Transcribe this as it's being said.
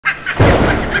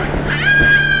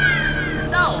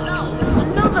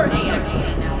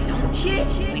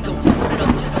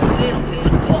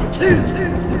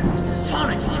to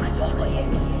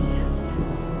sonic.exe.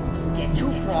 Get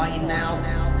too frightened now.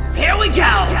 Here we go!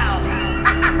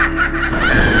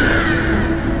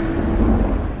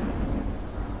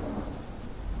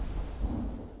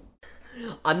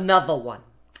 Another one.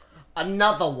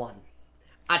 Another one.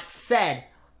 I said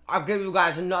I'll give you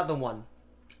guys another one.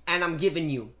 And I'm giving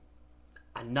you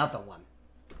another one.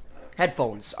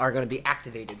 Headphones are going to be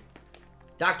activated.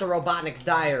 Dr. Robotnik's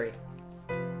diary.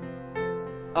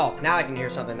 Oh, now I can hear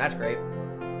something. That's great.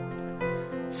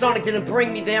 Sonic didn't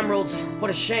bring me the emeralds.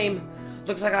 What a shame.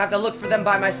 Looks like I have to look for them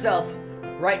by myself.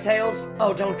 Right, Tails?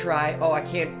 Oh, don't cry. Oh, I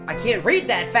can't read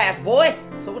that fast, boy.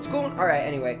 So what's going on? Alright,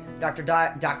 anyway. Dr.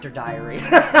 Diary.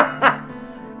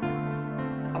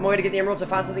 On my way to get the emeralds, I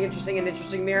found something interesting in an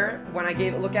interesting mirror. When I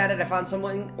gave a look at it, I found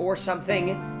someone or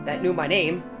something that knew my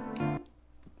name.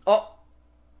 Oh.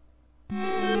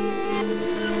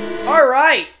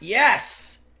 Alright,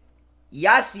 yes.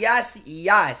 Yes, yes,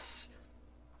 yes.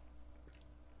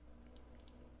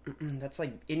 That's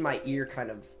like in my ear kind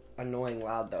of annoying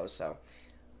loud though, so.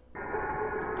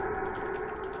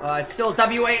 It's still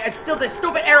WA, it's still the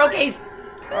stupid arrow keys!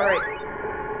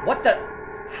 Alright. What the?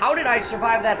 How did I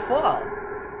survive that fall?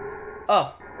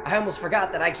 Oh, I almost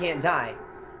forgot that I can't die.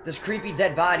 This creepy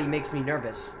dead body makes me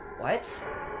nervous. What?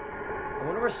 I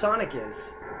wonder where Sonic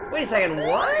is. Wait a second,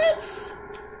 what?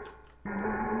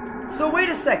 So wait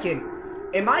a second.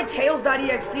 Am I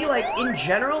TAILS.exe, like, in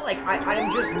general? Like,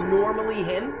 I'm just normally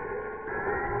him?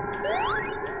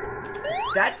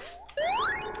 That's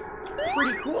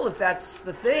pretty cool if that's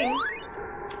the thing.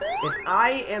 If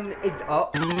I am... It's... Oh.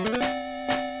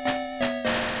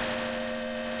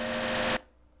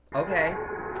 Okay.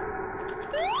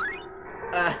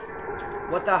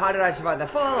 What the... How did I survive that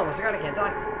fall? Almost forgot I can't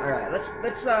die. Alright, let's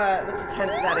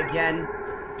attempt that again.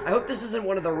 I hope this isn't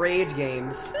one of the rage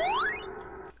games.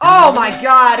 Oh my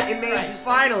god, it made just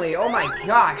finally. Oh my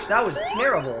gosh, that was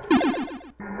terrible.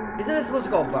 Isn't it supposed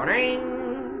to go boing,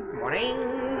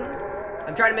 boing?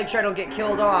 I'm trying to make sure I don't get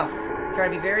killed off. I'm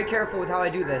trying to be very careful with how I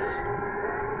do this.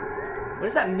 What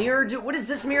does that mirror do? What is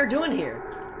this mirror doing here?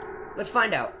 Let's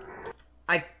find out.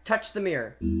 I touched the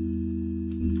mirror.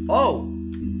 Oh.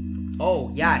 Oh,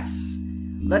 yes.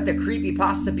 Let the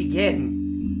creepypasta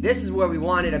begin. This is where we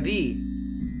wanted to be.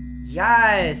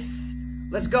 Yes.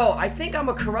 Let's go. I think I'm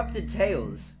a corrupted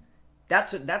Tails.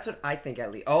 That's what I think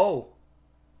at least. Oh.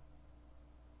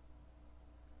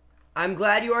 I'm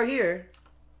glad you are here.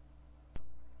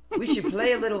 We should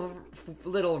play a little,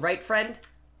 right, friend?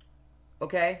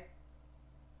 Okay.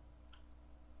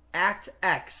 Act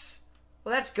X.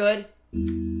 Well, that's good.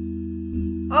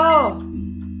 Oh!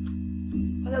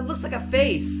 Oh, that looks like a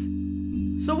face.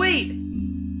 So wait!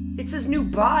 It says new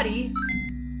body.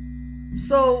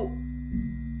 So...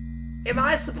 Am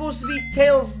I supposed to be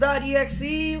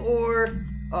Tails.exe or...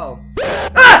 Oh.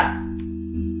 Ah!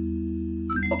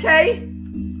 Okay.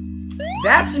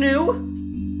 That's new.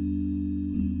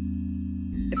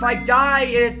 If I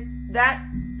die,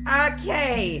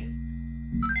 okay.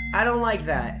 I don't like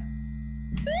that.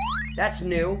 That's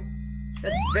new.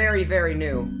 That's very, very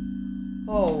new.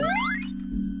 Oh.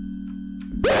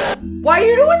 Why are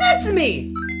you doing that to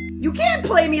me? You can't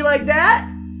play me like that.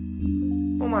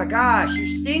 Oh my gosh, you're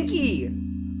stinky.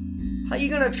 How you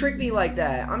gonna trick me like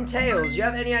that? I'm Tails. You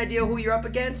have any idea who you're up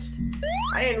against?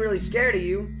 I ain't really scared of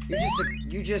you.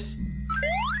 You just...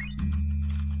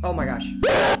 Oh my gosh.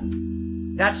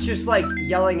 That's just like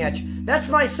yelling at you. That's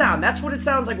my sound. That's what it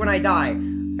sounds like when I die.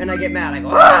 And I get mad. I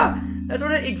go, ah! That's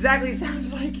what it exactly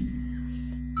sounds like.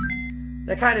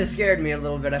 That kind of scared me a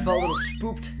little bit. I felt a little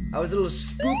spooked. I was a little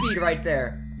spoopy right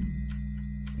there.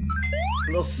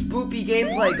 A little spoopy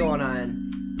gameplay going on.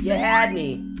 You had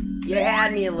me. You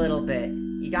had me a little bit.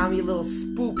 You got me a little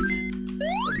spooked.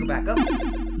 Let's go back up.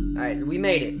 Alright, we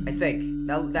made it, I think.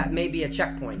 That may be a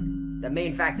checkpoint. That may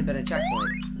in fact have been a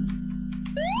checkpoint.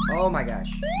 Oh my gosh.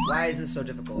 Why is this so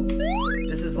difficult?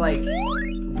 This is like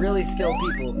really skilled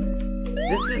people.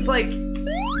 This is like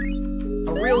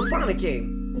a real Sonic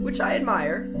game, which I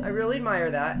admire. I really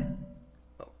admire that.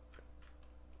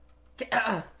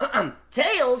 Oh.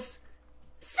 Tails?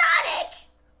 Sonic!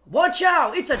 Watch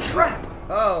out! It's a trap!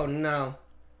 Oh no.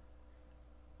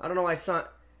 I don't know why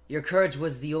your courage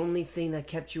was the only thing that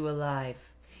kept you alive.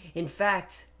 In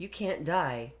fact, you can't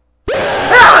die.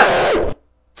 Ah!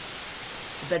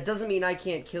 That doesn't mean I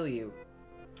can't kill you.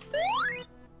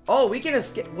 Oh, we can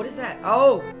escape. What is that?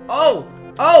 Oh! Oh!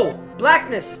 Oh!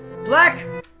 Blackness! Black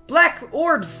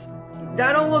orbs!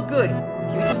 That don't look good.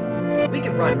 Can we just... We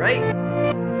can run,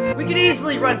 right? We can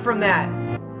easily run from that.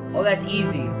 Oh, that's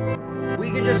easy.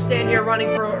 We can just stand here running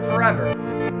for forever.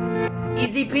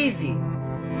 Easy peasy.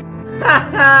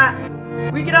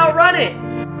 Haha! We can outrun it!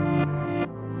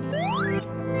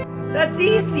 That's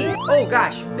easy! Oh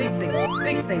gosh, big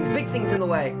things in the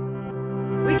way.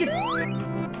 We can...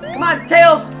 Come on,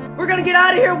 Tails! We're gonna get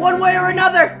out of here one way or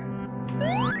another!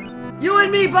 You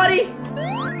and me, buddy!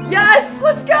 Yes!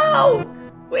 Let's go!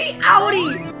 We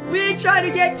ain't trying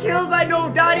to get killed by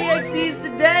no .exes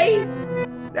today!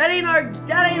 That ain't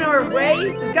our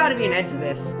way! There's gotta be an end to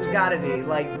this. There's gotta be.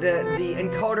 Like, the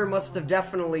encoder must have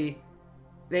definitely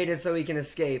made it so we can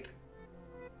escape.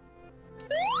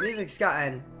 Music's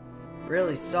gotten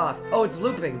really soft. Oh, it's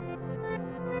looping.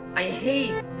 I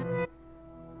hate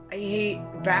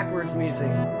backwards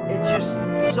music. It's just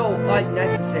so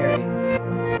unnecessary.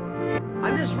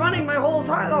 I'm just running the whole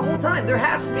time. There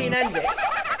has to be an ending.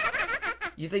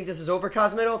 You think this is over,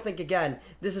 Cosmitto? Think again.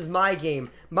 This is my game,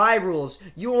 my rules.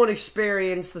 You won't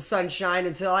experience the sunshine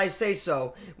until I say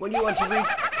so. When you want to reach,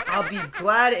 I'll be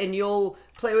glad and you'll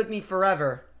play with me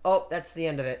forever. Oh, that's the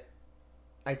end of it.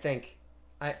 I think.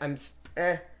 I don't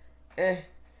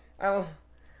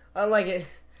like it.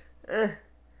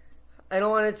 I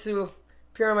don't want it to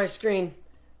appear on my screen.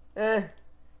 I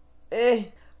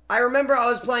remember I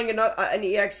was playing an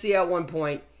EXE at one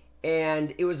point,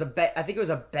 and it was I think it was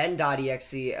a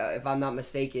Ben.exe, if I'm not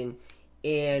mistaken,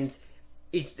 and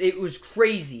it was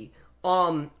crazy.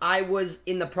 I was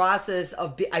in the process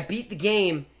of, I beat the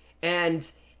game, and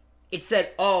it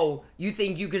said, oh, you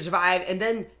think you can survive, and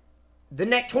then the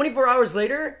next 24 hours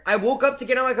later, I woke up to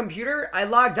get on my computer, I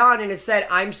logged on, and it said,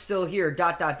 I'm still here, ...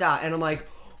 And I'm like,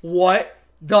 what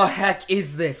the heck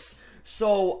is this?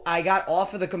 So I got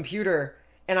off of the computer,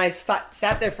 and I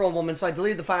sat there for a moment, so I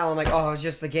deleted the file. I'm like, oh, it was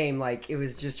just the game. Like, it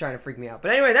was just trying to freak me out.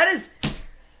 But anyway, that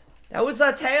was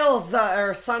Tails,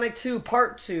 or Sonic 2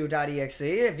 Part 2.exe.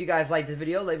 If you guys liked this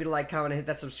video, leave it a like, comment, and hit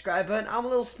that subscribe button. I'm a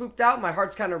little spooked out. My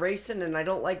heart's kind of racing, and I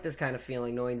don't like this kind of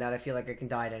feeling, knowing that I feel like I can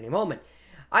die at any moment.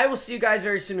 I will see you guys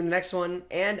very soon in the next one,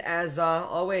 and as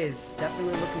always,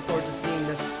 definitely looking forward to seeing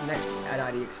this next at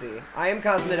 .exe. I am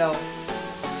Cosmitto,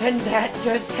 and that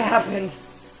just happened.